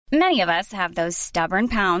Many of us have those stubborn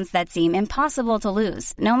pounds that seem impossible to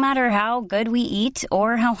lose, no matter how good we eat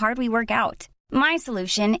or how hard we work out. My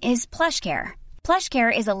solution is PlushCare.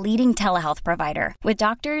 PlushCare is a leading telehealth provider with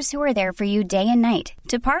doctors who are there for you day and night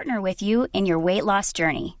to partner with you in your weight loss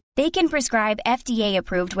journey. They can prescribe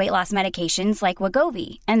FDA-approved weight loss medications like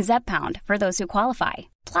Wegovy and Zepbound for those who qualify.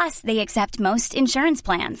 Plus, they accept most insurance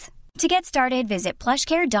plans. To get started, visit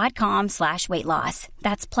plushcare.com/weightloss.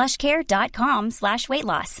 That's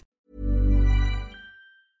plushcare.com/weightloss.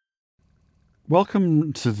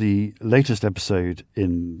 Welcome to the latest episode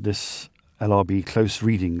in this LRB Close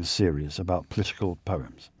Readings series about political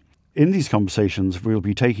poems. In these conversations, we'll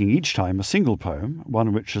be taking each time a single poem,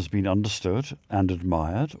 one which has been understood and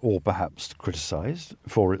admired, or perhaps criticised,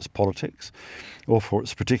 for its politics, or for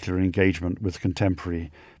its particular engagement with contemporary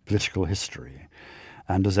political history.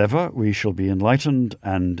 And as ever, we shall be enlightened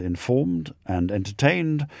and informed and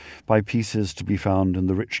entertained by pieces to be found in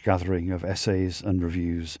the rich gathering of essays and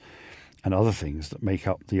reviews and other things that make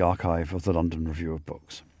up the archive of the London Review of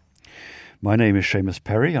Books. My name is Seamus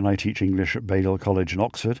Perry, and I teach English at Balliol College in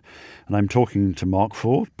Oxford, and I'm talking to Mark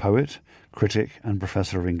Ford, poet, critic and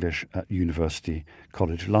Professor of English at University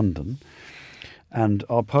College London. And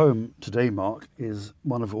our poem today, Mark, is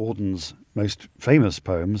one of Auden's most famous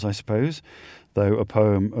poems, I suppose, though a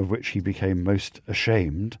poem of which he became most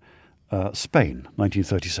ashamed, Spain,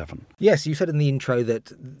 1937. Yes, you said in the intro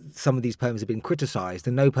that some of these poems have been criticised,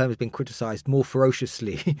 and no poem has been criticised more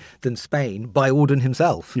ferociously than Spain by Auden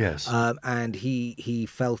himself. Yes. And he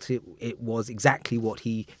felt it was exactly what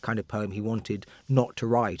kind of poem he wanted not to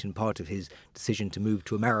write, and part of his decision to move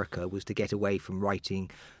to America was to get away from writing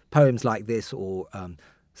poems like this or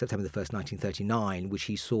September the 1st, 1939, which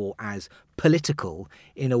he saw as political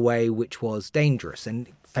in a way which was dangerous. And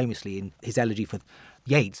famously in his elegy for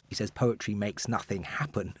Yeats, he says, "Poetry makes nothing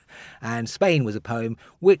happen." And Spain was a poem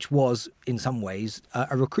which was, in some ways,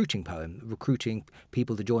 a recruiting poem, recruiting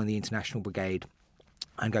people to join the International Brigade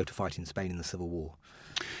and go to fight in Spain in the Civil War.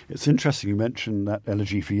 It's interesting you mention that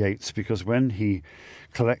elegy for Yeats, because when he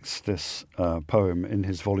collects this poem in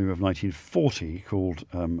his volume of 1940 called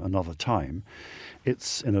Another Time,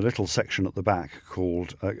 it's in a little section at the back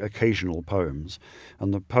called Occasional Poems,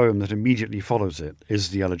 and the poem that immediately follows it is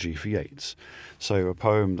the elegy for Yeats. So a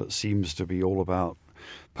poem that seems to be all about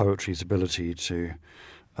poetry's ability to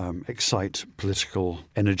excite political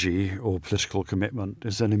energy or political commitment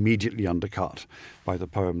is then immediately undercut by the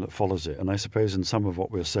poem that follows it. And I suppose in some of what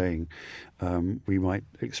we're saying, we might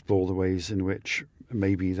explore the ways in which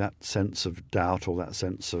maybe that sense of doubt or that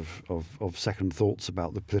sense of second thoughts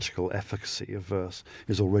about the political efficacy of verse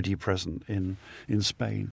is already present in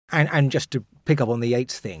Spain. And just to pick up on the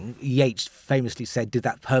Yeats thing, Yeats famously said, "Did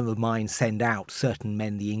that poem of mine send out certain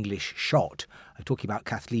men the English shot?" Talking about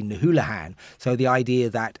Kathleen Houlihan. So the idea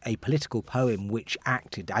that a political poem which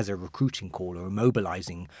acted as a recruiting call or a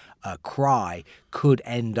mobilising cry could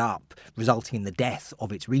end up resulting in the death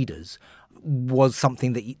of its readers was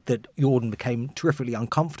something that Auden became terrifically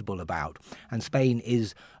uncomfortable about. And Spain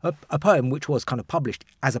is a poem which was kind of published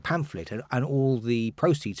as a pamphlet, and all the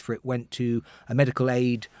proceeds for it went to a medical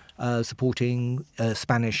aid supporting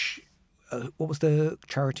Spanish. What was the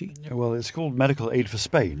charity? Well, it's called Medical Aid for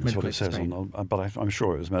Spain, is what it says. But I'm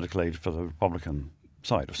sure it was Medical Aid for the Republican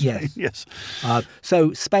side of Spain. Yes.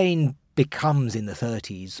 So Spain becomes in the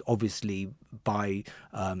 30s, obviously by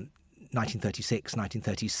 1936,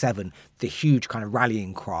 1937, the huge kind of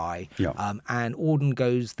rallying cry. Yeah. And Auden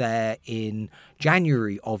goes there in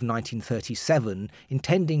January of 1937,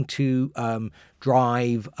 intending to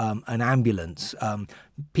drive an ambulance.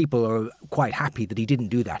 People are quite happy that he didn't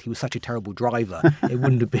do that. He was such a terrible driver. It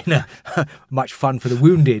wouldn't have been much fun for the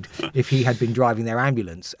wounded if he had been driving their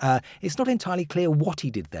ambulance. It's not entirely clear what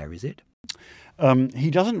he did there, is it?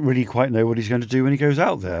 He doesn't really quite know what he's going to do when he goes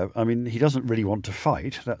out there. I mean, he doesn't really want to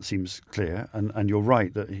fight. That seems clear. And you're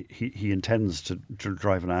right that he intends to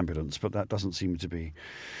drive an ambulance, but that doesn't seem to be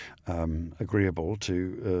agreeable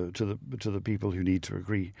to the people who need to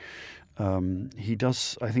agree. He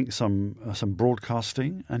does, I think, some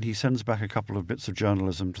broadcasting, and he sends back a couple of bits of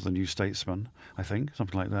journalism to the New Statesman, I think,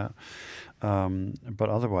 something like that. But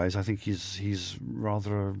otherwise, I think he's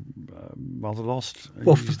rather lost.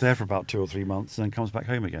 Well, he's there for about 2 or 3 months and then comes back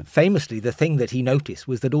home again. Famously, the thing that he noticed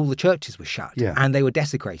was that all the churches were shut, Yeah. and they were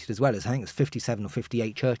desecrated as well. I think it was 57 or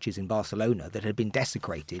 58 churches in Barcelona that had been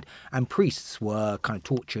desecrated, and priests were kind of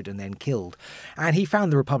tortured and then killed. And he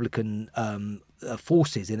found the Republican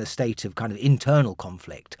forces in a state of kind of internal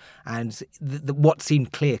conflict, and what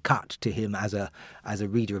seemed clear cut to him as a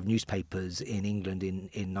reader of newspapers in England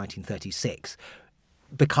in 1936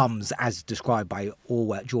 becomes, as described by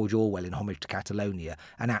George Orwell in Homage to Catalonia,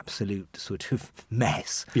 an absolute sort of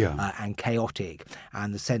mess and chaotic,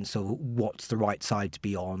 and the sense of what's the right side to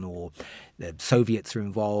be on, or the Soviets are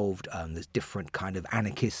involved, there's different kind of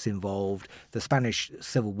anarchists involved. The Spanish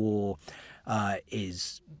Civil War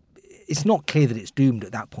it's not clear that it's doomed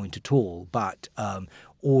at that point at all, but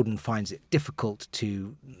Auden finds it difficult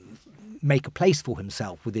to make a place for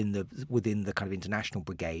himself within the kind of international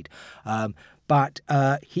brigade. But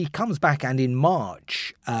he comes back, and in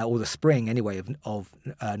March, or the spring anyway, of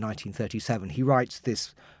 1937, he writes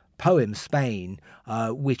this poem, Spain,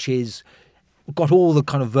 which is got all the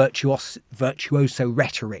kind of virtuoso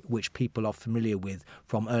rhetoric which people are familiar with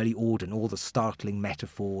from early Auden, all the startling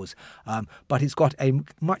metaphors, but it's got a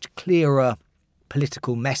much clearer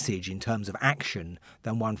political message in terms of action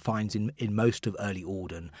than one finds in most of early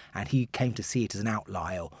Auden, and he came to see it as an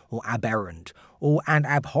outlier or aberrant and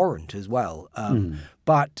abhorrent as well.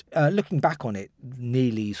 But looking back on it,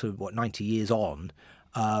 nearly 90 years on,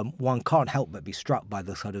 one can't help but be struck by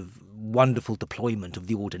the sort of wonderful deployment of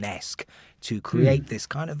the Audenesque to create this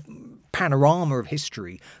kind of panorama of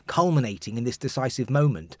history, culminating in this decisive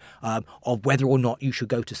moment of whether or not you should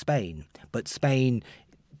go to Spain. But Spain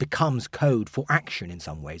becomes code for action in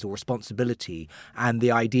some ways, or responsibility, and the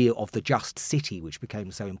idea of the just city, which became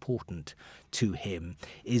so important to him,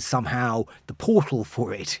 is somehow the portal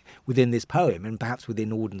for it within this poem, and perhaps within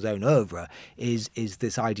Auden's own oeuvre, is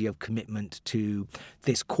this idea of commitment to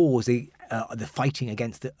this cause, the fighting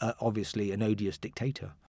against obviously an odious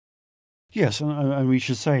dictator. Yes, and we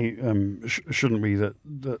should say, shouldn't we, that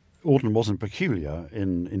Auden wasn't peculiar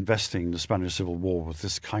in investing the Spanish Civil War with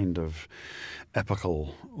this kind of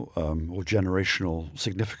epical or generational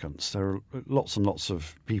significance. There are lots and lots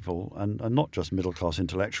of people, and not just middle-class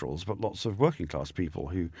intellectuals, but lots of working-class people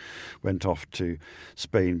who went off to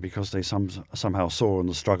Spain because they somehow saw in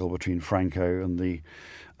the struggle between Franco and the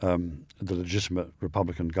legitimate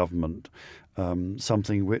Republican government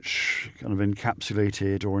something which kind of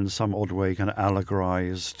encapsulated, or in some odd way kind of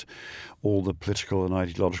allegorized, all the political and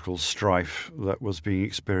ideological strife that was being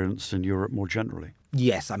experienced in Europe more generally.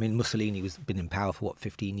 Yes, I mean, Mussolini was been in power for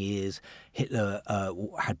 15 years. Hitler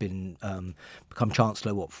had been become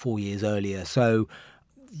chancellor 4 years earlier. So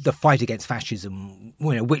the fight against fascism,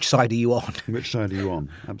 which side are you on? Which side are you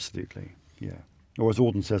on? Absolutely, yeah. Or as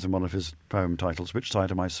Auden says in one of his poem titles, which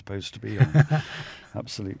side am I supposed to be on?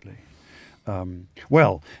 Absolutely.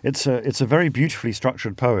 Well, it's a very beautifully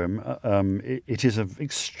structured poem. It is an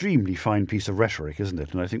extremely fine piece of rhetoric, isn't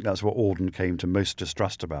it? And I think that's what Auden came to most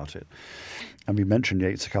distrust about it. And we mentioned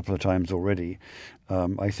Yeats a couple of times already.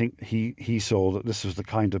 I think he saw that this was the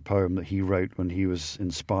kind of poem that he wrote when he was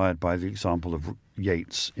inspired by the example of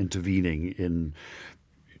Yeats intervening in,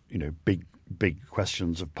 big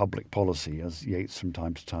questions of public policy, as Yeats from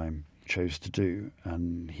time to time chose to do,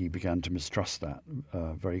 and he began to mistrust that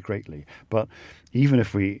very greatly. But even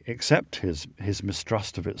if we accept his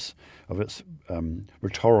mistrust of its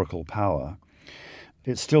rhetorical power,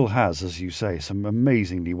 it still has, as you say, some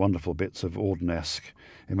amazingly wonderful bits of Audenesque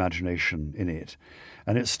imagination in it.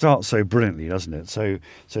 And it starts so brilliantly, doesn't it? So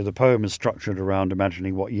the poem is structured around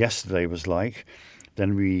imagining what yesterday was like.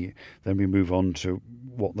 Then we move on to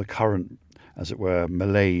what the current, as it were,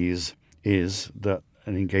 malaise is that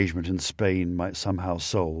an engagement in Spain might somehow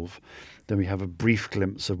solve. Then we have a brief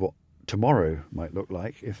glimpse of what tomorrow might look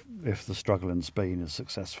like if the struggle in Spain is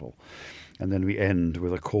successful. And then we end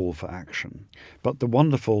with a call for action. But the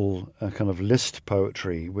wonderful kind of list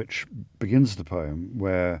poetry which begins the poem,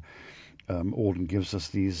 where Auden gives us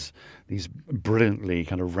these brilliantly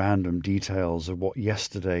kind of random details of what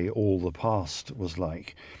yesterday, all the past, was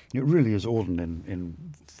like. It really is Auden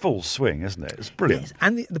in full swing, isn't it? It's brilliant. Yes,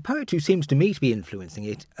 and the poet who seems to me to be influencing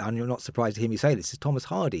it, and you're not surprised to hear me say this, is Thomas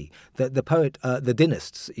Hardy. The poet, The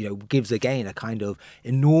Dynasts, gives again a kind of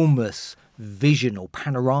enormous vision or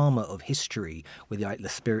panorama of history with the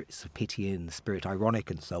spirits of pity and the spirit ironic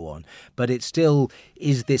and so on. But it still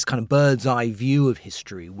is this kind of bird's eye view of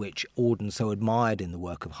history which Auden so admired in the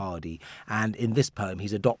work of Hardy. And in this poem,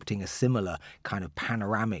 he's adopting a similar kind of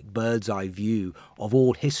panoramic bird's eye view of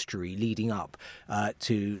all history leading up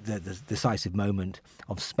to the decisive moment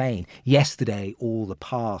of Spain. Yesterday, all the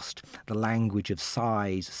past, the language of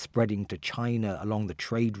sighs spreading to China along the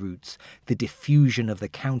trade routes, the diffusion of the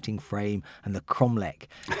counting frame and the cromlech.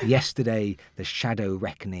 Yesterday, the shadow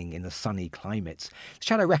reckoning in the sunny climates. The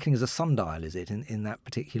shadow reckoning is a sundial, is it, in that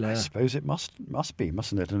particular... I suppose it must be,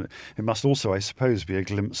 mustn't it? And it must also, I suppose, be a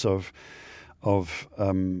glimpse of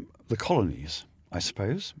the colonies, I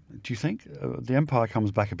suppose. Do you think? The empire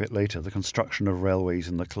comes back a bit later, the construction of railways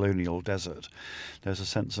in the colonial desert. There's a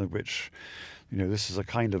sense in which This is a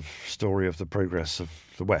kind of story of the progress of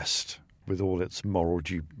the West with all its moral,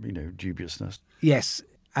 dubiousness. Yes.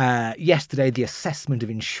 Yesterday, the assessment of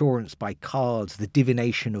insurance by cards, the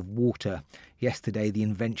divination of water. Yesterday, the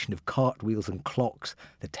invention of cartwheels and clocks,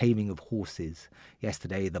 the taming of horses.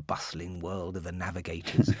 Yesterday, the bustling world of the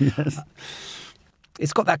navigators. Yes.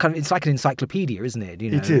 It's got that kind of, it's like an encyclopedia, isn't it?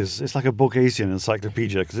 It is. It's like a Borgesian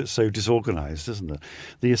encyclopedia because it's so disorganized, isn't it?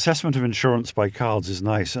 The assessment of insurance by cards is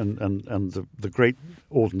nice, and the great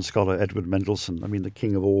Auden scholar Edward Mendelssohn, the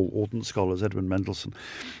king of all Auden scholars, Edward Mendelssohn,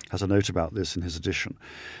 has a note about this in his edition.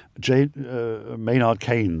 Maynard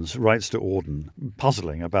Keynes writes to Auden,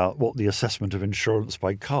 puzzling about what the assessment of insurance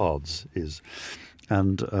by cards is.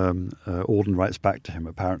 And Auden writes back to him,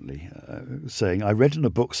 apparently, saying, I read in a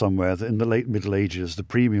book somewhere that in the late Middle Ages, the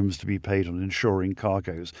premiums to be paid on insuring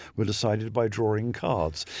cargoes were decided by drawing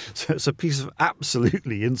cards. So it's a piece of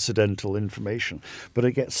absolutely incidental information, but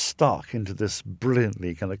it gets stuck into this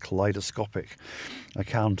brilliantly kind of kaleidoscopic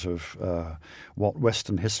account of what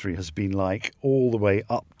Western history has been like all the way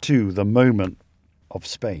up to the moment of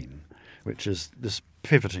Spain, which is this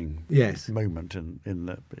pivoting moment in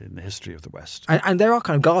the history of the West. And there are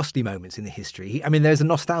kind of ghastly moments in the history. There's a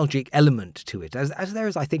nostalgic element to it, as there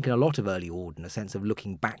is, I think, in a lot of early Auden, a sense of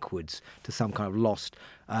looking backwards to some kind of lost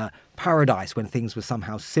paradise when things were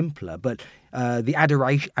somehow simpler. But the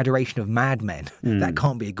adoration of madmen, that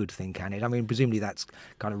can't be a good thing, can it? Presumably that's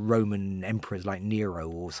kind of Roman emperors like Nero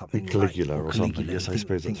or something. Caligula or something. Yes, I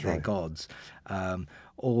suppose that's right. They're gods.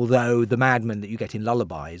 Although the madman that you get in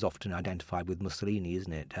Lullaby is often identified with Mussolini,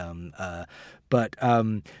 isn't it? But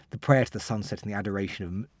the prayer to the sunset and the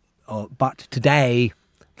adoration of... but today,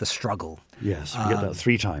 the struggle. Yes, we get that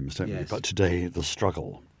 3 times, don't we? Yes. But today, the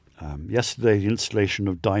struggle. Yesterday, the installation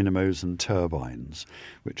of dynamos and turbines,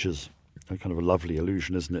 which is a kind of a lovely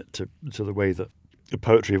allusion, isn't it, to the way that the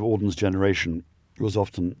poetry of Auden's generation was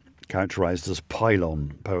often characterised as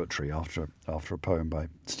pylon poetry after a poem by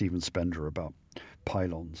Stephen Spender about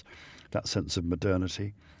pylons, that sense of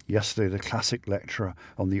modernity. Yesterday, the classic lecture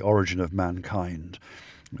on the origin of mankind,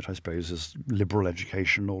 which I suppose is liberal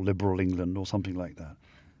education or liberal England or something like that.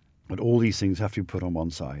 But all these things have to be put on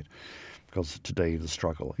one side because today the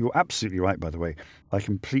struggle. You're absolutely right, by the way. I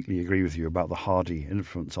completely agree with you about the Hardy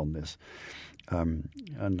influence on this.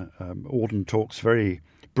 Auden talks very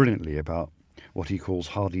brilliantly about what he calls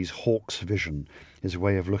Hardy's hawk's vision, his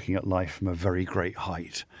way of looking at life from a very great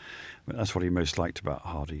height. That's what he most liked about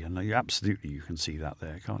Hardy, and you can see that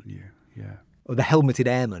there, can't you? Yeah. Well, the Helmeted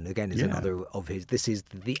Airman, again, is another of his. This is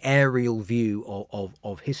the aerial view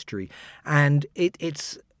of history, and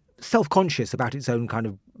it's self-conscious about its own kind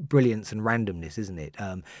of brilliance and randomness, isn't it?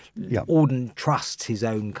 Auden trusts his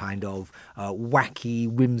own kind of wacky,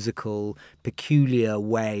 whimsical, peculiar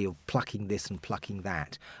way of plucking this and plucking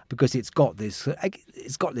that, because it's got this kind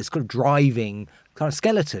of driving kind of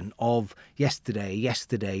skeleton of yesterday,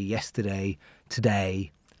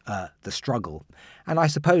 today, the struggle. And I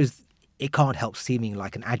suppose it can't help seeming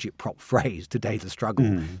like an agitprop phrase, today the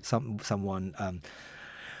struggle. Someone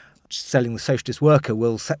selling the Socialist Worker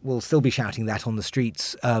will still be shouting that on the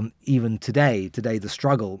streets even today the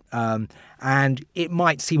struggle. And it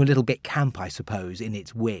might seem a little bit camp, I suppose, in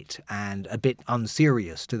its wit and a bit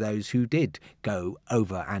unserious to those who did go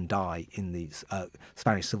over and die in the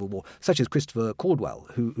Spanish Civil War, such as Christopher Caldwell,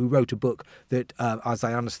 who wrote a book that, as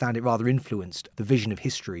I understand it, rather influenced the vision of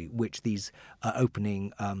history which these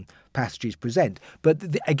opening passages present. But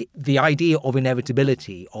the idea of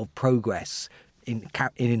inevitability, of progress, in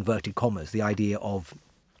inverted commas, the idea of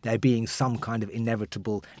there being some kind of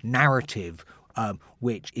inevitable narrative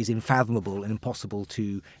which is unfathomable and impossible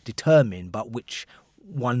to determine, but which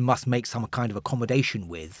one must make some kind of accommodation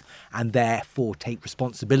with and therefore take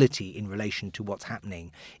responsibility in relation to what's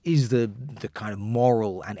happening, is the kind of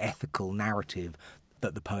moral and ethical narrative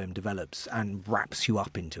that the poem develops and wraps you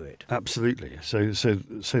up into it. Absolutely. So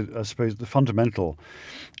I suppose the fundamental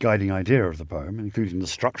guiding idea of the poem, including the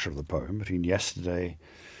structure of the poem between yesterday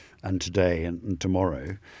and today and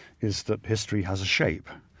tomorrow, is that history has a shape.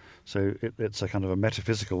 So it's a kind of a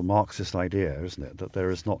metaphysical Marxist idea, isn't it? That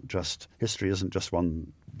there is not just, history isn't just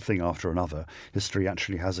one thing after another. History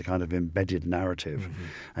actually has a kind of embedded narrative. Mm-hmm.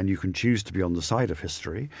 And you can choose to be on the side of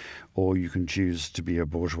history, or you can choose to be a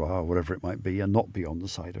bourgeois or whatever it might be and not be on the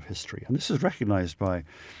side of history. And this is recognised by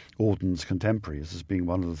Auden's contemporaries as being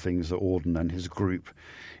one of the things that Auden and his group,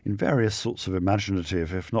 in various sorts of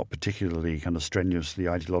imaginative, if not particularly kind of strenuously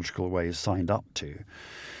ideological ways, signed up to.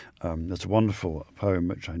 There's a wonderful poem,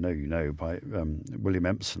 which I know you know, by William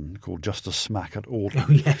Empson, called Just a Smack at Auden,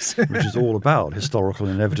 Oh, yes. which is all about historical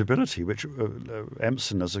inevitability, which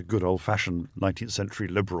Empson, as a good old-fashioned 19th century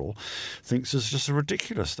liberal, thinks is just a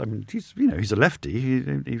ridiculous. I mean, he's a lefty.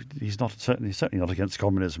 He's certainly not against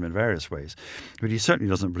communism in various ways, but he certainly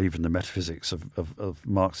doesn't believe in the metaphysics of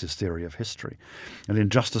Marx's theory of history. And in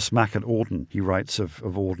Just a Smack at Auden, he writes of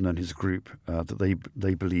Auden and his group that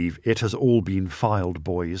they believe it has all been filed,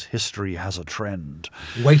 boys. History has a trend.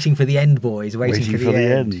 Waiting for the end, boys. Waiting for the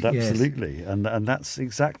end. Absolutely, yes. and that's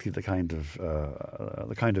exactly the kind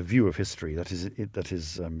of view of history that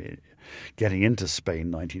is getting into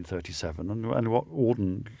Spain, 1937, and what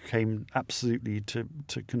Auden came absolutely to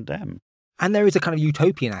condemn. And there is a kind of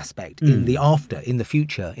utopian aspect in the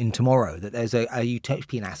future, in tomorrow, that there's a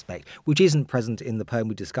utopian aspect, which isn't present in the poem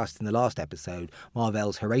we discussed in the last episode,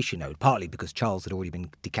 Marvell's Horatio Ode, partly because Charles had already been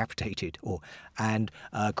decapitated and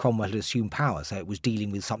Cromwell had assumed power, so it was dealing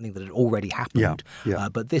with something that had already happened. Yeah.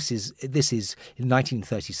 But this is in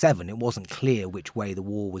 1937. It wasn't clear which way the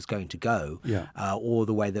war was going to go, or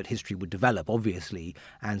the way that history would develop, obviously.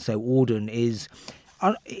 And so Auden is,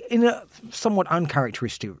 in a somewhat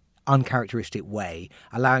uncharacteristic way,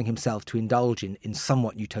 allowing himself to indulge in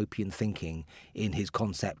somewhat utopian thinking in his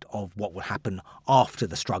concept of what will happen after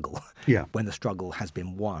the struggle, when the struggle has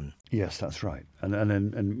been won. Yes, that's right. And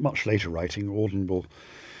in much later writing, Auden will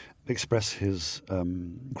express his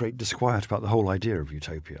great disquiet about the whole idea of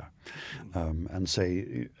utopia, and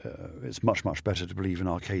say it's much, much better to believe in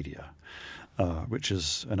Arcadia, which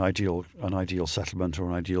is an ideal settlement or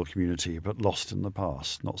an ideal community, but lost in the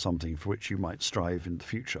past, not something for which you might strive in the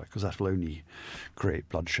future, because that will only create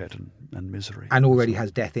bloodshed and misery. And already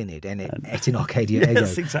has death in it, et in Arcadia.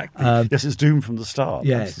 Yes, exactly. Yes, it's doomed from the start.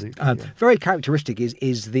 Yes. Very characteristic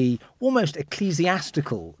is the almost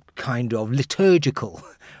ecclesiastical kind of liturgical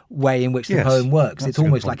way in which the poem works. It's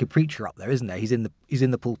almost like a preacher up there, isn't there? He's in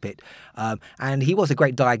the pulpit, and he was a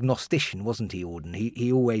great diagnostician, wasn't he, Auden?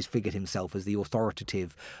 He always figured himself as the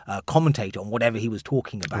authoritative commentator on whatever he was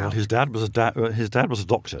talking about. Well, his dad was a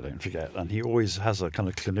doctor, don't forget, and he always has a kind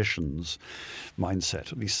of clinician's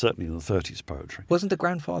mindset, at least certainly in the 30s poetry. Wasn't the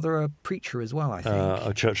grandfather a preacher as well, I think?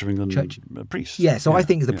 A Church of England priest. Yeah, so I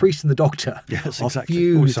think the priest and the doctor are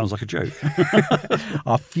fused. Always sounds like a joke.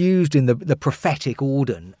 are fused in the prophetic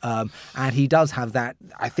Auden. And he does have that.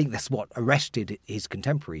 I think that's what arrested his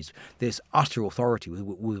contemporaries, this utter authority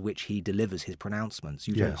with which he delivers his pronouncements.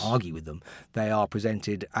 You don't argue with them. They are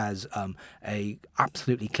presented as a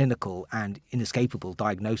absolutely clinical and inescapable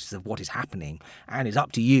diagnosis of what is happening, and it's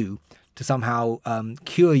up to you to somehow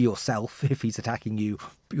cure yourself if he's attacking you,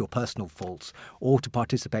 your personal faults, or to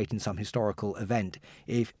participate in some historical event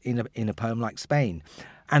if in a poem like Spain.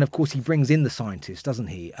 And of course he brings in the scientist, doesn't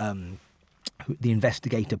he? The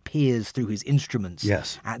investigator peers through his instruments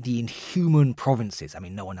at the inhuman provinces. I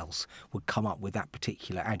mean, no one else would come up with that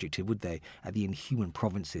particular adjective, would they? At the inhuman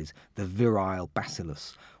provinces, the virile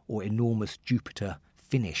bacillus, or enormous Jupiter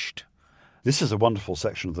finished. This is a wonderful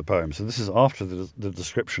section of the poem. So this is after the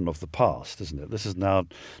description of the past, isn't it? This is now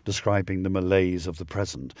describing the malaise of the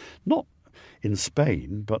present. Not in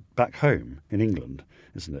Spain, but back home in England,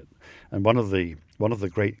 isn't it? And one of the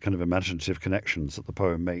great kind of imaginative connections that the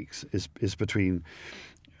poem makes is between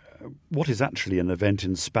what is actually an event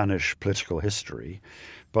in Spanish political history,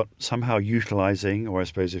 but somehow utilising, or I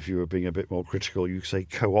suppose if you were being a bit more critical, you say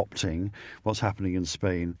co-opting what's happening in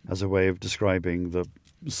Spain as a way of describing the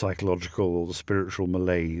psychological or the spiritual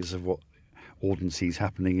malaise of what Auden sees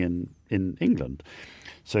happening in England.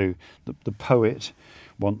 So the poet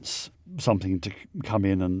wants something to come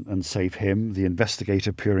in and save him. The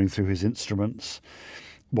investigator, peering through his instruments,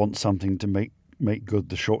 wants something to make good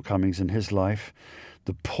the shortcomings in his life.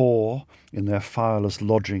 The poor, in their fireless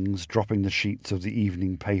lodgings, dropping the sheets of the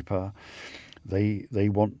evening paper, they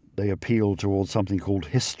appeal towards something called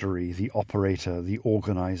history, the operator, the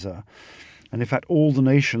organizer. And in fact, all the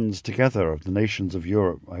nations together, the nations of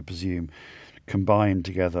Europe, I presume, combine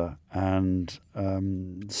together and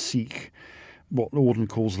seek what Auden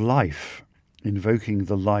calls life, invoking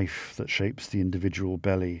the life that shapes the individual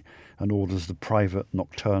belly and orders the private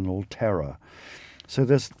nocturnal terror. So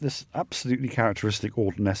there's this absolutely characteristic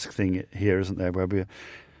Audenesque thing here, isn't there, where we're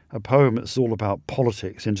a poem that's all about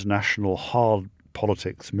politics, international hard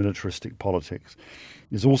politics, militaristic politics,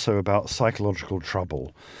 is also about psychological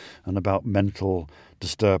trouble and about mental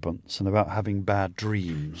disturbance and about having bad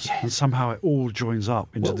dreams. And somehow it all joins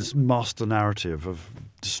up into this master narrative of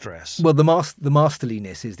distress. Well, the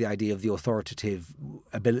masterliness is the idea of the authoritative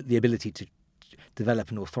the ability to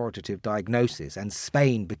develop an authoritative diagnosis, and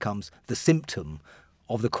Spain becomes the symptom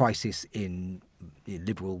of the crisis in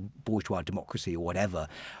liberal bourgeois democracy or whatever,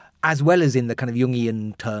 as well as in the kind of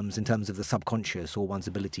Jungian terms, in terms of the subconscious or one's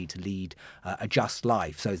ability to lead a just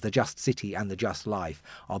life. So the just city and the just life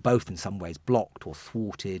are both in some ways blocked or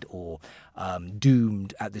thwarted or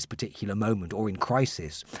doomed at this particular moment or in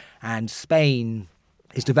crisis. And Spain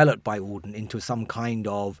is developed by Auden into some kind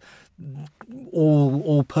of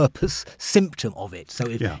all-purpose symptom of it. So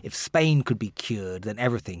if Spain could be cured, then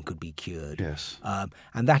everything could be cured. Yes.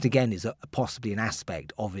 And that again is possibly an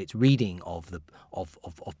aspect of its reading of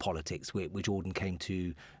politics, which Auden came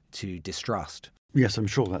to distrust. Yes, I'm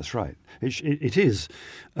sure that's right. It is,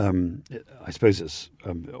 I suppose it's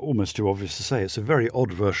almost too obvious to say, it's a very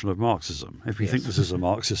odd version of Marxism. If we think this is a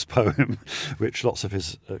Marxist poem, which lots of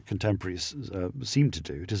his contemporaries seem to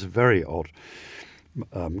do, it is a very odd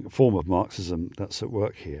form of Marxism that's at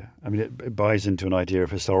work here. I mean, it buys into an idea of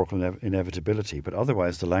historical inevitability, but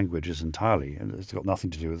otherwise the language is entirely, and it's got nothing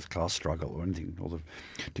to do with class struggle or anything, or the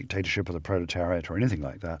dictatorship of the proletariat or anything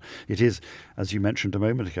like that. It is, as you mentioned a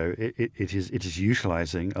moment ago, it is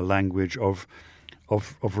utilizing a language of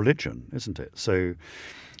religion, isn't it? So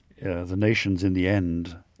the nations in the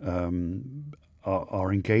end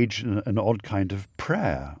are engaged in an odd kind of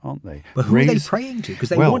prayer, aren't they? But who are they praying to? Because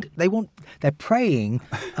they're praying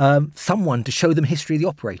someone to show them history of the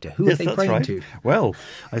operator. Who are they praying to? Well,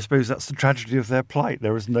 I suppose that's the tragedy of their plight.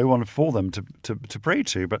 There is no one for them to pray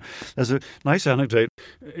to. But there's a nice anecdote.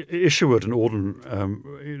 Isherwood and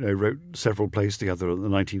Auden, wrote several plays together in the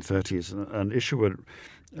 1930s, and Isherwood,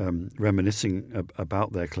 reminiscing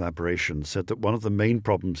about their collaboration, said that one of the main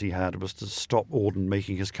problems he had was to stop Auden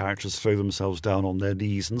making his characters throw themselves down on their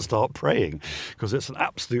knees and start praying, because it's an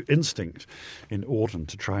absolute instinct in Auden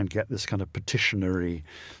to try and get this kind of petitionary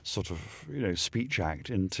sort of speech act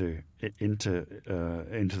into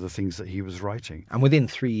the things that he was writing. And within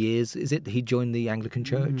 3 years, is it, he joined the Anglican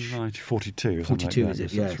Church? 1942. 42, like is it?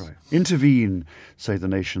 Yes, Yes. that's right. Intervene, say the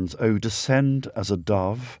nations, oh, descend as a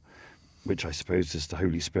dove, which I suppose is the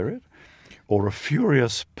Holy Spirit, or a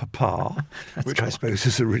furious papa, which I suppose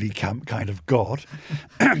is a really camp kind of God,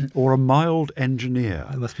 or a mild engineer.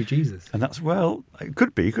 That must be Jesus. And that's, well, it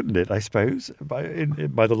could be, couldn't it, I suppose, by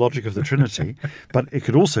the logic of the Trinity. But it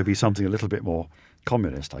could also be something a little bit more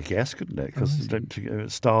communist, I guess, couldn't it?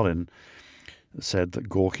 Because Stalin said that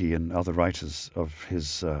Gorky and other writers of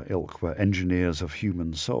his ilk were engineers of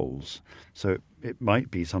human souls. So it might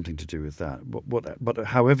be something to do with that. But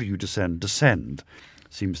however you descend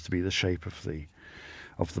seems to be the shape of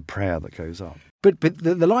the prayer that goes up. But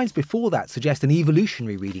the lines before that suggest an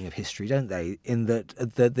evolutionary reading of history, don't they? In that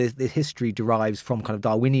the history derives from kind of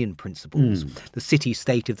Darwinian principles. The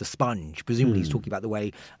city-state of the sponge. Presumably he's talking about the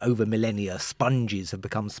way over millennia sponges have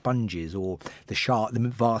become sponges, or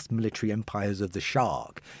the vast military empires of the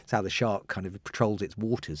shark. It's how the shark kind of patrols its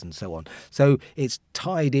waters and so on. So it's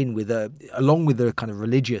tied in along with the kind of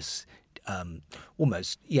religious, the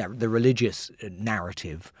religious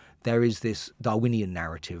narrative. There is this Darwinian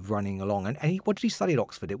narrative running along. And what did he study at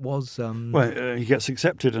Oxford? It was... he gets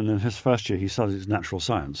accepted, and in his first year he studies natural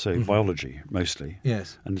science, so biology mostly.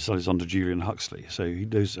 Yes. And he studies under Julian Huxley. So he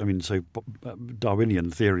knows,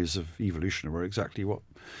 Darwinian theories of evolution were exactly what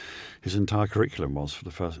his entire curriculum was for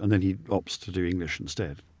the first... And then he opts to do English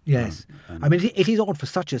instead. Yes. It is odd for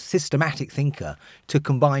such a systematic thinker to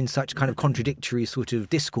combine such kind of contradictory sort of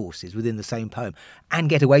discourses within the same poem and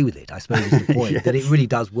get away with it, I suppose is the point, that it really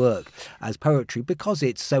does work as poetry because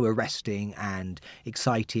it's so arresting and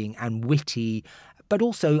exciting and witty. But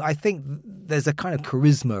also, I think there's a kind of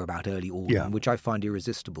charisma about early Auden, which I find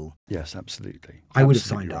irresistible. Yes, absolutely. I would have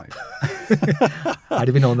signed up. I'd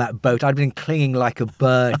have been on that boat. I'd been clinging like a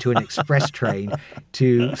bird to an express train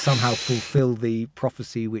to somehow fulfill the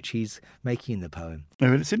prophecy which he's making in the poem.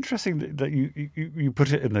 No, it's interesting that you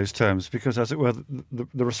put it in those terms because, as it were,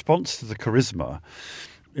 the response to the charisma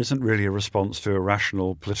isn't really a response to a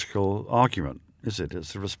rational political argument, is it?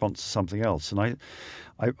 It's a response to something else. And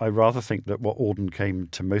I rather think that what Auden came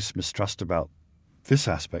to most mistrust about this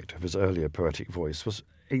aspect of his earlier poetic voice was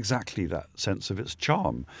exactly that sense of its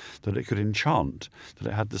charm, that it could enchant, that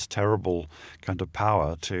it had this terrible kind of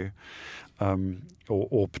power to,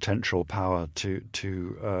 or potential power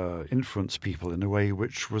to influence people in a way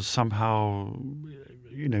which was somehow,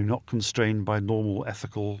 not constrained by normal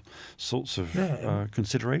ethical sorts of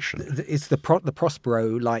consideration. It's the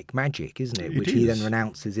Prospero like magic, isn't it? Which he then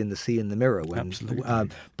renounces in The Sea and the Mirror. Absolutely.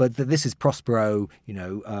 But this is Prospero,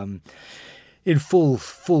 in full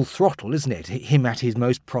throttle, isn't it? Him at his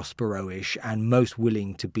most Prospero-ish and most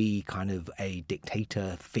willing to be kind of a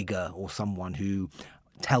dictator figure or someone who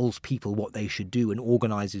tells people what they should do and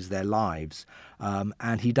organises their lives.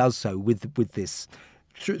 And he does so with this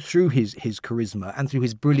through his charisma and through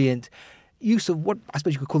his brilliant use of what I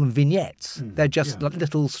suppose you could call them vignettes. They're just like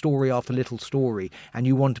little story after little story, and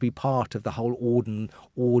you want to be part of the whole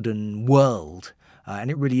Auden world. And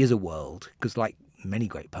it really is a world, because like many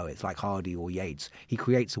great poets like Hardy or Yeats, he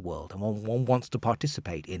creates a world and one wants to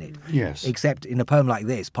participate in it. Yes. Except in a poem like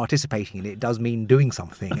this, participating in it does mean doing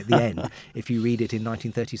something at the end if you read it in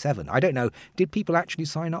 1937. I don't know, did people actually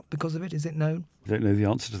sign up because of it? Is it known? I don't know the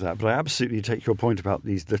answer to that, but I absolutely take your point about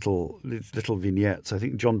these little vignettes. I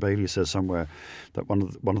think John Bailey says somewhere that one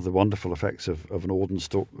of the wonderful effects of an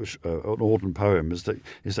Auden poem is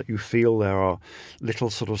that you feel there are little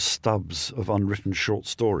sort of stubs of unwritten short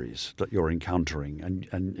stories that you're encountering, and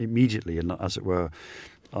immediately, and as it were,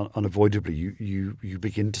 unavoidably, you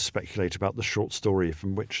begin to speculate about the short story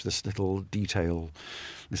from which this little detail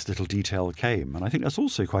came. And I think that's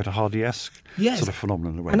also quite a Hardy-esque sort of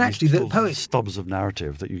phenomenon in a way. And actually, the poet stubs of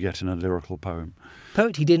narrative that you get in a lyrical poem.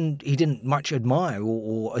 Poet he didn't much admire,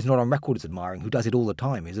 or is not on record as admiring, who does it all the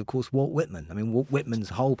time, is of course Walt Whitman. I mean, Walt Whitman's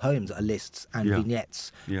whole poems are lists and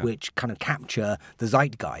vignettes which kind of capture the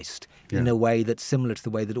zeitgeist in a way that's similar to the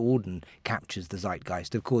way that Auden captures the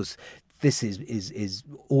zeitgeist. Of course, this is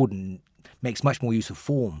Auden makes much more use of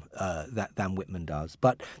form than Whitman does.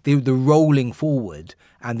 But the rolling forward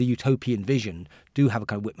and the utopian vision do have a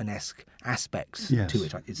kind of Whitman-esque aspects to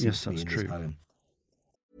it. It seems to me in this poem.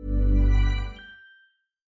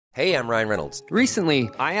 Hey, I'm Ryan Reynolds. Recently,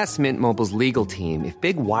 I asked Mint Mobile's legal team if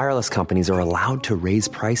big wireless companies are allowed to raise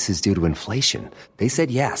prices due to inflation. They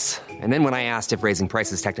said yes. And then when I asked if raising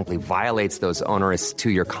prices technically violates those onerous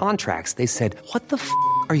 2-year contracts, they said, "What the f***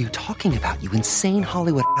 are you talking about, you insane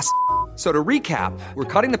Hollywood ass?" So to recap, we're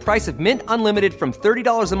cutting the price of Mint Unlimited from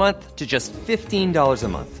 $30 a month to just $15 a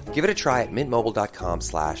month. Give it a try at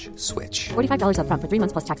mintmobile.com/switch. $45 up front for 3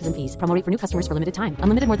 months plus taxes and fees. Promo rate for new customers for limited time.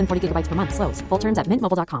 Unlimited more than 40 gigabytes per month. Slows full terms at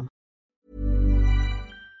mintmobile.com.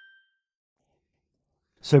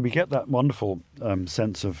 So we get that wonderful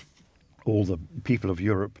sense of all the people of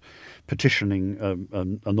Europe petitioning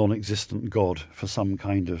a non-existent God for some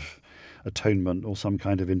kind of atonement or some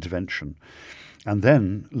kind of intervention. And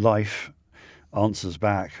then life answers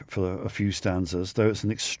back for a few stanzas, though it's an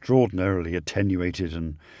extraordinarily attenuated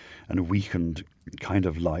and weakened kind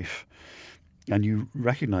of life. And you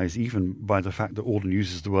recognise, even by the fact that Auden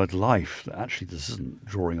uses the word life, that actually this isn't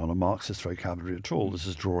drawing on a Marxist vocabulary at all. This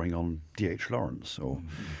is drawing on D.H. Lawrence or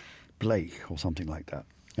Blake or something like that.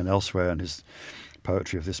 And elsewhere in his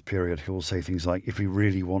poetry of this period, he will say things like, if we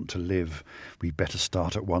really want to live, we'd better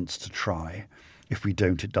start at once to try. If we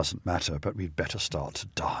don't, it doesn't matter, but we'd better start to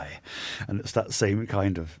die. And it's that same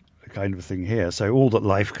kind of thing here. So all that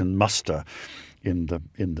life can muster in the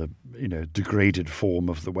degraded form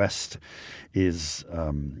of the West is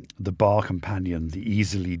the bar companion, the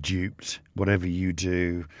easily duped, whatever you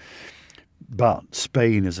do. But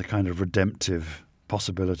Spain is a kind of redemptive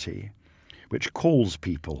possibility which calls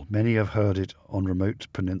people. Many have heard it on remote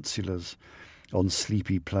peninsulas, on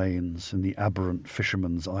sleepy plains, in the aberrant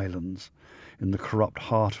fishermen's islands, in the corrupt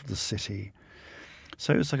heart of the city.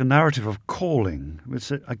 So it's like a narrative of calling.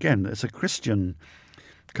 It's a Christian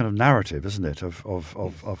kind of narrative, isn't it? Of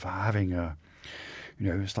having a,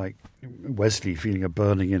 it's like Wesley feeling a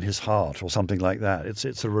burning in his heart or something like that.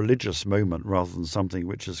 It's a religious moment rather than something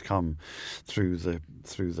which has come through the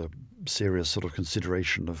serious sort of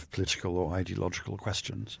consideration of political or ideological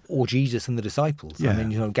questions. Or Jesus and the disciples. Yeah. I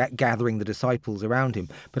mean, gathering the disciples around him.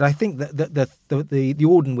 But I think that the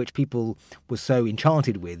Auden which people were so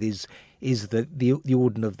enchanted with is the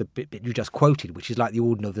Auden of the bit you just quoted, which is like the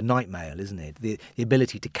Auden of the Night Mail, isn't it? The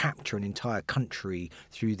ability to capture an entire country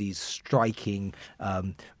through these striking,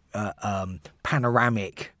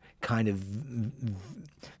 panoramic kind of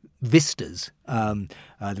vistas, the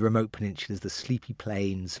remote peninsulas, the sleepy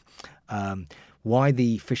plains. Why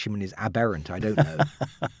the fisherman is aberrant, I don't know.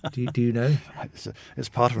 Do you know? It's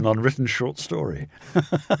part of an unwritten short story.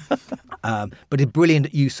 But a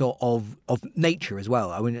brilliant use of nature as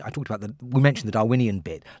well. I mean, we mentioned the Darwinian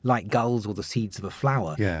bit, like gulls or the seeds of a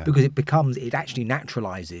flower, because it actually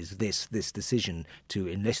naturalizes this decision to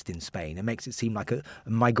enlist in Spain and makes it seem like a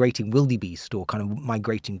migrating wildebeest or kind of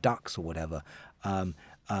migrating ducks or whatever.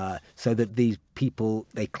 So that these people,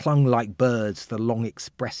 they clung like birds to the long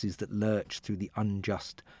expresses that lurch through the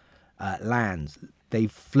unjust lands. They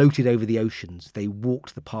floated over the oceans. They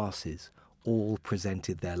walked the passes. All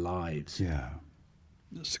presented their lives. Yeah.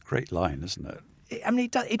 It's a great line, isn't it?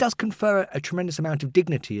 it does confer a tremendous amount of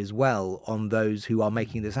dignity as well on those who are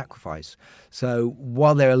making the sacrifice. So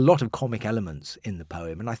while there are a lot of comic elements in the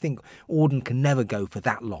poem, and I think Auden can never go for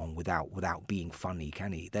that long without being funny,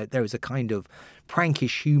 can he? There is a kind of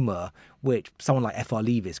prankish humour which someone like F.R.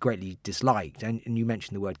 Leavis greatly disliked. And you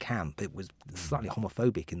mentioned the word camp. It was slightly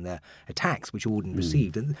homophobic in their attacks which Auden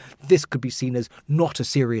received. And this could be seen as not a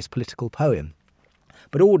serious political poem.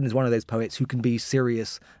 But Auden is one of those poets who can be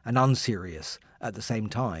serious and unserious at the same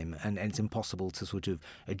time, and it's impossible to sort of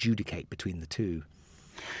adjudicate between the two.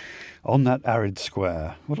 On that arid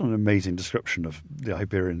square, what an amazing description of the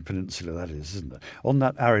Iberian Peninsula that is, isn't it? On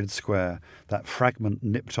that arid square, that fragment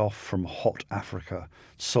nipped off from hot Africa,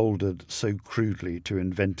 soldered so crudely to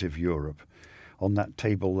inventive Europe. On that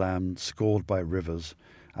tableland, scored by rivers,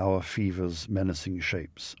 our fever's menacing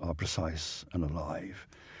shapes are precise and alive.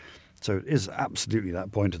 So it is absolutely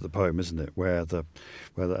that point of the poem, isn't it, where the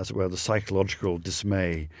psychological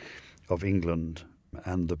dismay of England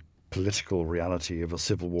and the political reality of a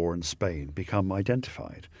civil war in Spain become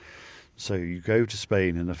identified. So you go to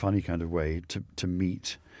Spain in a funny kind of way to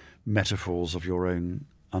meet metaphors of your own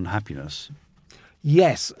unhappiness.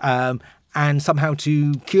 Yes, and somehow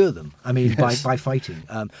to cure them. I mean, Yes. by fighting.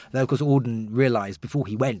 Though, of course, Auden realised before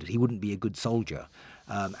he went that he wouldn't be a good soldier.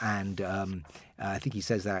 I think he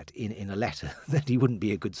says that in a letter, that he wouldn't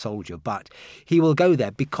be a good soldier, but he will go there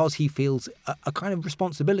because he feels a kind of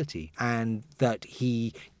responsibility, and that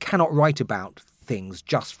he cannot write about things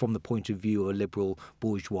just from the point of view of a liberal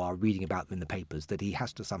bourgeois reading about them in the papers, that he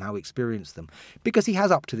has to somehow experience them, because he has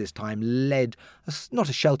up to this time led not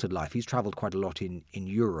a sheltered life. He's travelled quite a lot in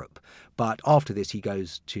Europe, but after this he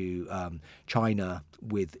goes to China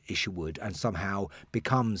with Isherwood and somehow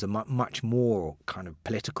becomes a much more kind of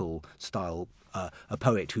political style a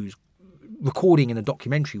poet who's recording in a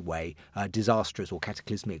documentary way disastrous or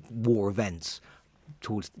cataclysmic war events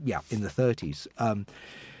in the 30s.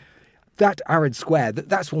 That arid square,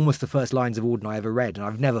 that's almost the first lines of Auden I ever read, and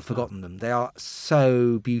I've never forgotten them. They are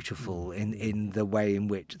so beautiful in the way in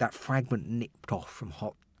which that fragment nipped off from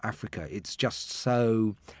hot Africa. It's just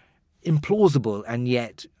so implausible and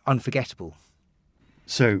yet unforgettable.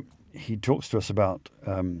 So he talks to us about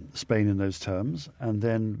Spain in those terms, and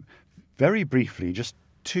then very briefly, just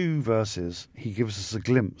 2 verses, he gives us a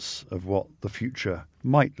glimpse of what the future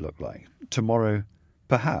might look like. Tomorrow,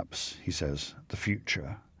 perhaps, he says, the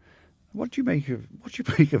future. What do you make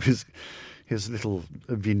of his little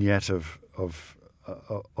vignette of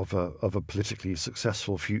a politically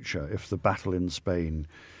successful future if the battle in Spain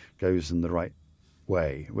goes in the right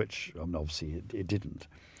way, which obviously it didn't?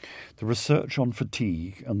 The research on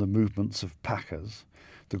fatigue and the movements of packers,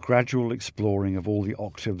 the gradual exploring of all the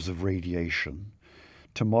octaves of radiation,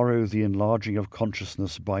 tomorrow the enlarging of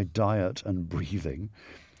consciousness by diet and breathing,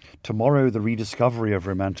 tomorrow the rediscovery of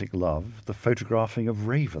romantic love, the photographing of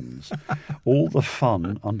ravens, all the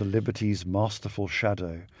fun under liberty's masterful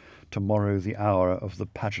shadow, tomorrow the hour of the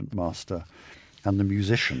pageant master and the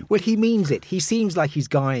musician. Well, he means it. He seems like he's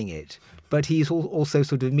guying it, but he also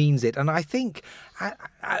sort of means it. And I think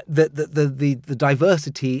the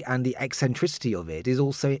diversity and the eccentricity of it is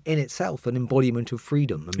also in itself an embodiment of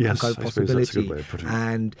freedom and Yes, kind of I suppose that's a good possibility way of putting it.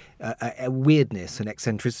 and a weirdness and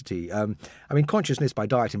eccentricity. I mean, consciousness by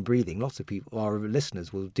diet and breathing. Lots of people, our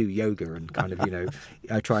listeners, will do yoga and kind of,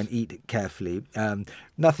 try and eat carefully.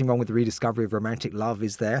 Nothing wrong with the rediscovery of romantic love,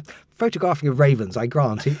 is there? Photographing of ravens, I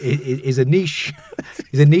grant, is a niche,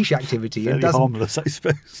 activity. Fairly It doesn't harmless, I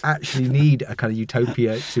suppose. actually need a kind of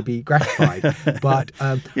utopia to be gratified. But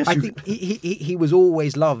Yes, I think he was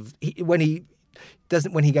always loved. When he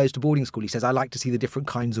goes to boarding school, he says, I like to see the different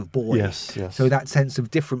kinds of boys. Yes. So that sense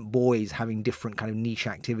of different boys having different kind of niche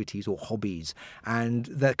activities or hobbies, and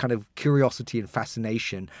that kind of curiosity and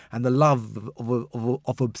fascination and the love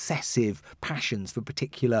of obsessive passions for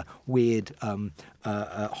particular weird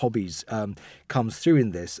hobbies comes through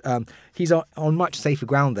in this. He's on much safer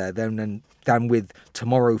ground there than with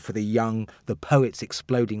Tomorrow for the Young, the poets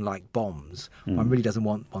exploding like bombs. One really doesn't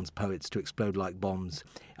want one's poets to explode like bombs,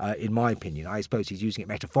 in my opinion. I suppose he's using it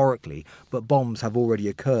metaphorically, but bombs have already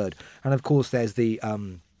occurred. And of course there's the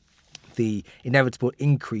inevitable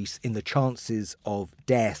increase in the chances of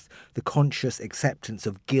death, the conscious acceptance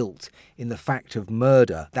of guilt in the fact of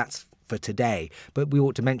murder. That's for today, but we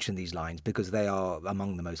ought to mention these lines because they are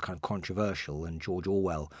among the most kind of controversial, and George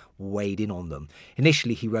Orwell weighed in on them.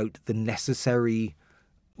 Initially, he wrote the necessary.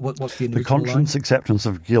 What's the original conscious line? acceptance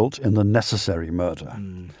of guilt in the necessary murder.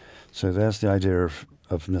 So there's the idea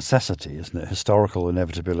of necessity, isn't it? Historical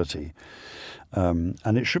inevitability.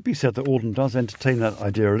 And it should be said that Auden does entertain that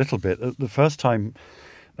idea a little bit. The first time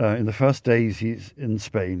In the first days he's in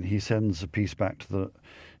Spain, he sends a piece back to the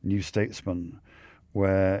New Statesman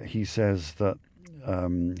where he says that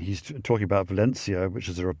he's talking about Valencia, which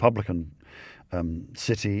is a Republican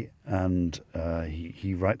city, and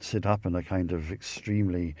he writes it up in a kind of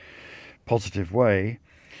extremely positive way,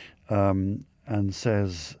 and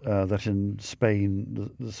says that in Spain,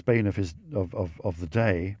 the Spain of the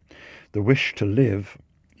day, the wish to live,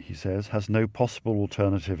 he says, has no possible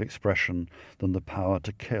alternative expression than the power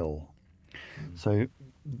to kill. So,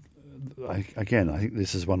 I think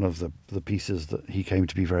this is one of the pieces that he came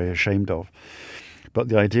to be very ashamed of. But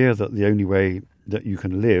the idea that the only way that you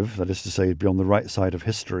can live, that is to say, be on the right side of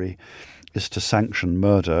history, is to sanction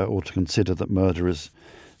murder or to consider that murder is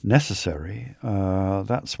necessary,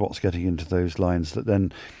 that's what's getting into those lines that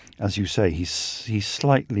then, as you say, he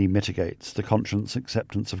slightly mitigates the conscious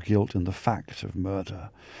acceptance of guilt in the fact of murder,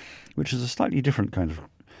 which is a slightly different kind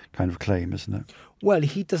of claim, isn't it? Well,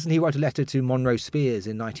 he write a letter to Monroe Spears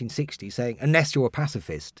in 1960 saying, unless you're a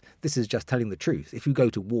pacifist, this is just telling the truth. If you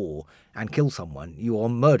go to war and kill someone, you are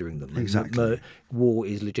murdering them. Exactly. War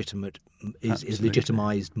is legitimised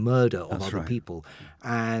murder of other people.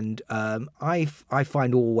 And I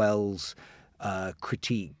find Orwell's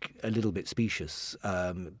critique a little bit specious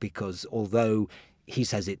because although he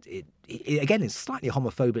says it again, it's slightly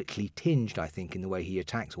homophobically tinged, I think, in the way he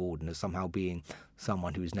attacks Auden as somehow being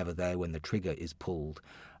someone who is never there when the trigger is pulled.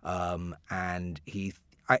 And he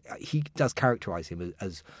does characterise him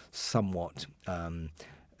as somewhat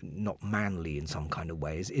not manly in some kind of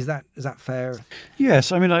way. Is that fair?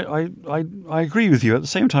 Yes, I mean, I agree with you. At the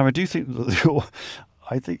same time, I do think that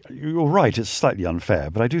I think you're right. It's slightly unfair,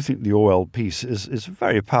 but I do think the Orwell piece is a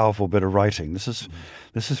very powerful bit of writing. This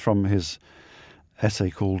is from his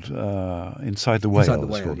essay called Inside the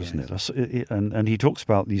Whale, isn't it? And he talks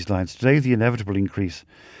about these lines. Today, the inevitable increase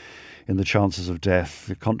in the chances of death,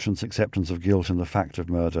 the conscious acceptance of guilt in the fact of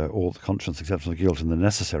murder, or the conscious acceptance of guilt in the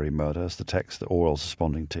necessary murder, is the text that Orwell's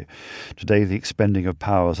responding to. Today, the expending of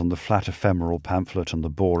powers on the flat ephemeral pamphlet and the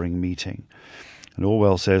boring meeting. And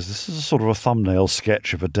Orwell says, this is a sort of a thumbnail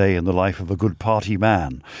sketch of a day in the life of a good party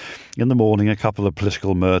man. In the morning, a couple of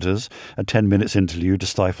political murders, a 10-minute interlude to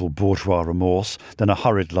stifle bourgeois remorse, then a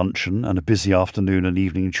hurried luncheon, and a busy afternoon and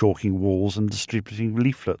evening chalking walls and distributing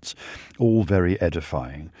leaflets, all very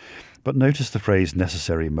edifying. But notice the phrase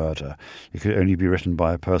necessary murder. It could only be written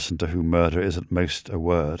by a person to whom murder is at most a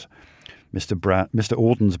word. Mr.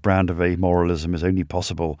 Auden's brand of amoralism is only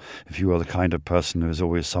possible if you are the kind of person who is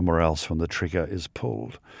always somewhere else when the trigger is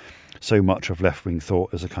pulled. So much of left-wing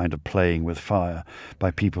thought is a kind of playing with fire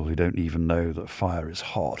by people who don't even know that fire is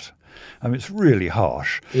hot. I mean, it's really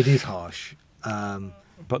harsh. It is harsh.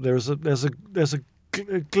 But there's a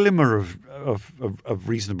glimmer of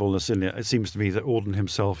reasonableness in it. It seems to me that Auden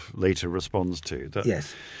himself later responds to that.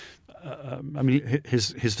 Yes. I mean,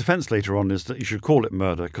 his defence later on is that you should call it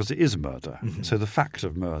murder because it is murder. Mm-hmm. So the fact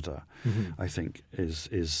of murder, I think,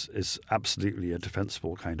 is absolutely a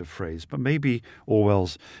defensible kind of phrase. But maybe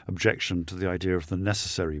Orwell's objection to the idea of the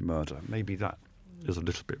necessary murder, maybe that is a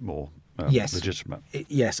little bit more legitimate.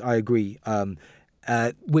 Yes, I agree.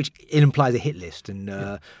 Which it implies a hit list,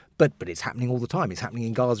 and but it's happening all the time. It's happening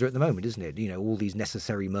in Gaza at the moment, isn't it? You know, all these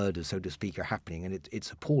necessary murders, so to speak, are happening, and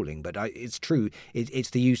it's appalling. But it's true.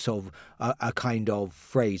 It's the use of a kind of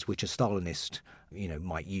phrase which a Stalinist,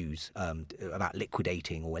 might use about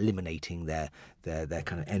liquidating or eliminating their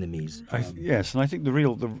kind of enemies. Yes, and I think the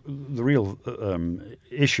real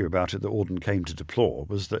issue about it that Auden came to deplore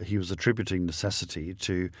was that he was attributing necessity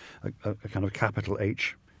to a kind of capital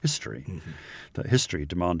H history, that history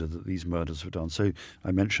demanded that these murders were done. So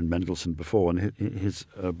I mentioned Mendelssohn before, and his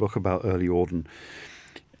book about early Auden,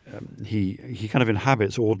 he kind of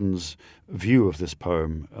inhabits Auden's view of this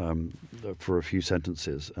poem for a few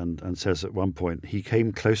sentences, and says at one point, he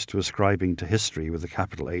came close to ascribing to history, with a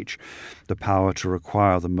capital H, the power to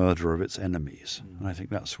require the murder of its enemies. And I think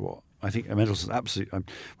that's what, I think Mendelssohn absolutely,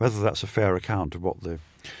 whether that's a fair account of what the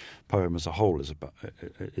poem as a whole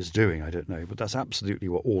is doing, I don't know, but that's absolutely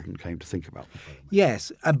what Auden came to think about the poem.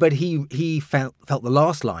 Yes, but he felt the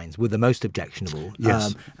last lines were the most objectionable.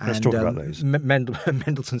 Yes, let's talk about those.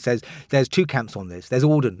 Mendelssohn says there's two camps on this. There's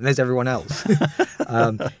Auden and there's everyone else.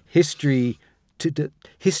 History to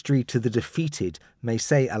the defeated may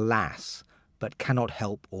say alas, but cannot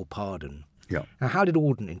help or pardon. Yeah. Now, how did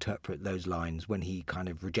Auden interpret those lines when he kind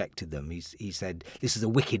of rejected them? He said, this is a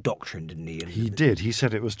wicked doctrine, didn't he? He did. He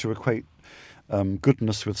said it was to equate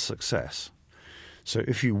goodness with success. So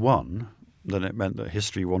if you won, then it meant that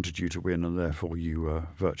history wanted you to win, and therefore you were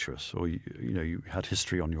virtuous, or you had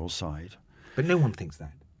history on your side. But no one thinks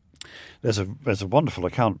that. There's a wonderful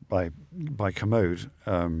account by Commode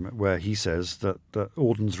where he says that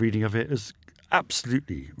Auden's reading of it is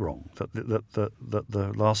absolutely wrong. That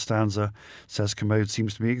the last stanza, says Commode,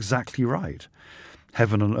 seems to be exactly right.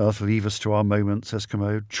 Heaven and earth leave us to our moment, says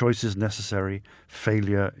Commode. Choice is necessary.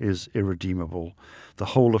 Failure is irredeemable. The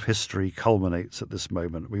whole of history culminates at this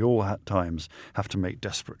moment. We all at times have to make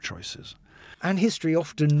desperate choices. And history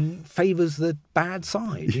often favours the bad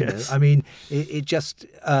side. You Yes. know? I mean, it just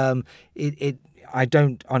I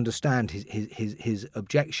don't understand his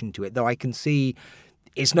objection to it, though I can see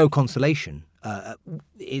it's no consolation.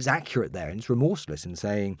 It's accurate there, and it's remorseless in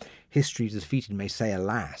saying history defeated may say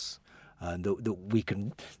alas.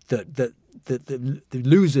 That the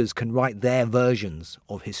losers can write their versions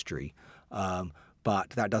of history,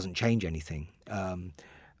 but that doesn't change anything.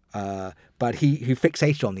 But he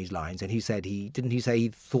fixated on these lines, and he said he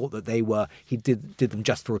thought that he did them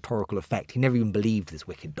just for rhetorical effect. He never even believed this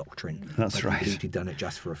wicked doctrine. That's right. He believed he'd done it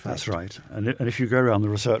just for effect. That's right. And if you go around the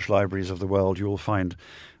research libraries of the world, you will find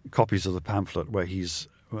copies of the pamphlet where he's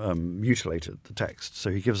mutilated the text. So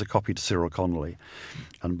he gives a copy to Cyril Connolly,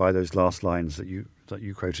 and by those last lines that you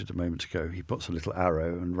quoted a moment ago, he puts a little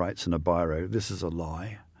arrow and writes in a biro, "This is a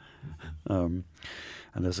lie." And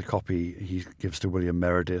there's a copy he gives to William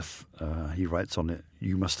Meredith. He writes on it,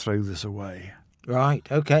 "You must throw this away." Right.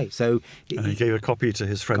 Okay. So And he gave a copy to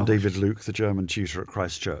his friend David Luke, the German tutor at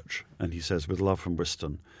Christ Church, and he says, "With love from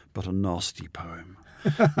Whiston, but a nasty poem."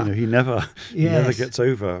 He never gets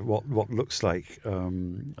over what looks like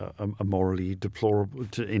a morally deplorable,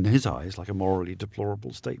 in his eyes, like a morally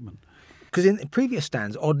deplorable statement. Because in the previous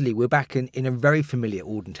stands, oddly, we're back in a very familiar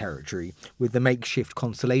Auden territory with the makeshift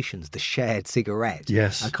constellations, the shared cigarette.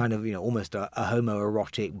 Yes. A kind of, almost a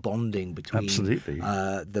homoerotic bonding between Absolutely.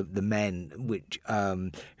 The men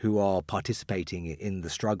who are participating in the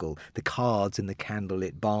struggle, the cards in the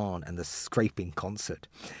candlelit barn and the scraping concert,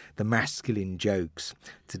 the masculine jokes,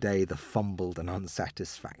 today the fumbled and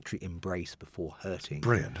unsatisfactory embrace before hurting.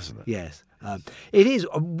 Brilliant, isn't it? Yes. It is.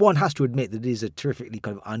 One has to admit that it is a terrifically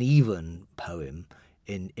kind of uneven poem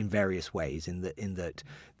in various ways. In that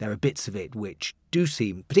there are bits of it which do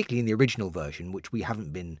seem, particularly in the original version, which we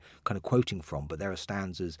haven't been kind of quoting from, but there are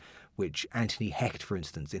stanzas which Anthony Hecht, for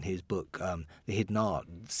instance, in his book The Hidden Art,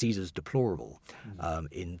 sees as deplorable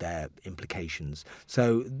in their implications.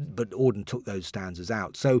 So, but Auden took those stanzas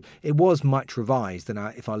out. So it was much revised, and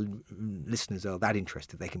if our listeners are that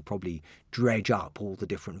interested, they can probably dredge up all the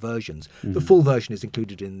different versions. Mm-hmm. The full version is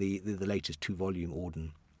included in the latest 2-volume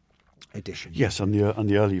Auden edition. Yes, and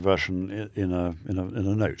the early version in a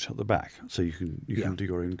note at the back, so you can do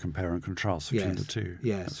your own compare and contrast between the two.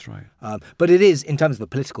 Yes, that's right. But it is, in terms of a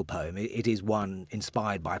political poem, it is one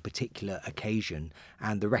inspired by a particular occasion,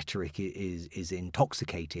 and the rhetoric is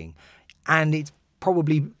intoxicating, and it's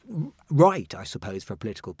probably right, I suppose, for a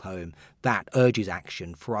political poem that urges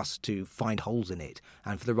action, for us to find holes in it,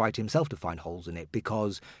 and for the writer himself to find holes in it,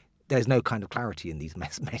 because there's no kind of clarity in these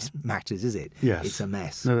matters, is it? Yes. It's a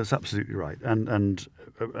mess. No, that's absolutely right. And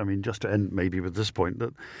I mean, just to end maybe with this point,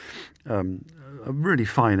 that a really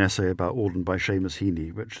fine essay about Auden by Seamus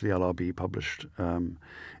Heaney, which the LRB published,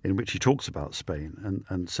 in which he talks about Spain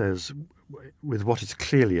and says, with what is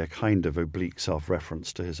clearly a kind of oblique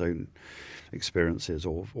self-reference to his own experiences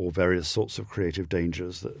or various sorts of creative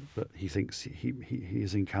dangers that he thinks he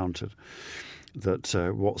has encountered, that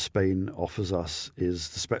what Spain offers us is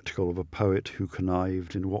the spectacle of a poet who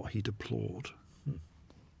connived in what he deplored.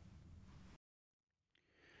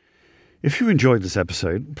 If you enjoyed this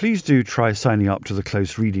episode, please do try signing up to the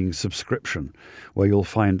Close Reading subscription, where you'll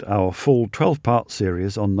find our full 12-part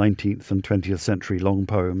series on 19th and 20th century long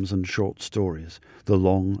poems and short stories, The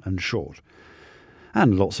Long and Short.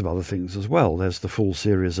 And lots of other things as well. There's the full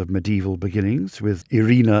series of medieval beginnings with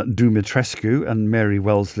Irina Dumitrescu and Mary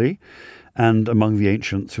Wellesley, and Among the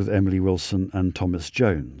Ancients with Emily Wilson and Thomas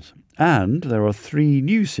Jones. And there are 3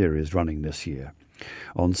 new series running this year.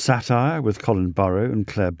 On Satire with Colin Burrow and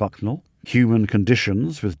Claire Bucknell, Human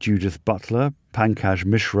Conditions with Judith Butler, Pankaj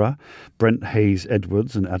Mishra, Brent Hayes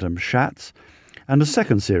Edwards and Adam Schatz, and a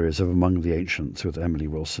second series of Among the Ancients with Emily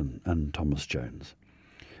Wilson and Thomas Jones.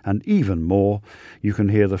 And even more, you can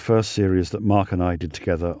hear the first series that Mark and I did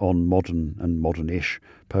together on modern and modern-ish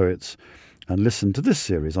poets, and listen to this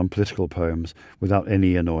series on political poems without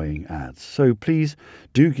any annoying ads. So please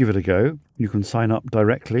do give it a go. You can sign up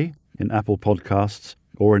directly in Apple Podcasts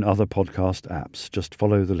or in other podcast apps. Just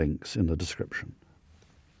follow the links in the description.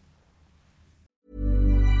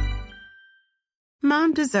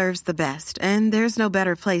 Mom deserves the best, and there's no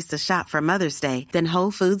better place to shop for Mother's Day than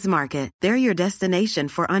Whole Foods Market. They're your destination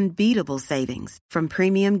for unbeatable savings, from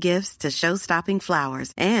premium gifts to show-stopping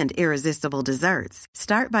flowers and irresistible desserts.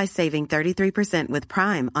 Start by saving 33% with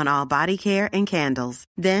Prime on all body care and candles.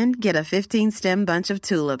 Then get a 15-stem bunch of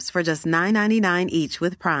tulips for just $9.99 each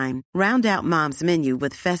with Prime. Round out Mom's menu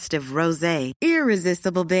with festive rosé,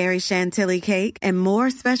 irresistible berry chantilly cake, and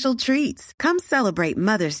more special treats. Come celebrate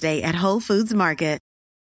Mother's Day at Whole Foods Market.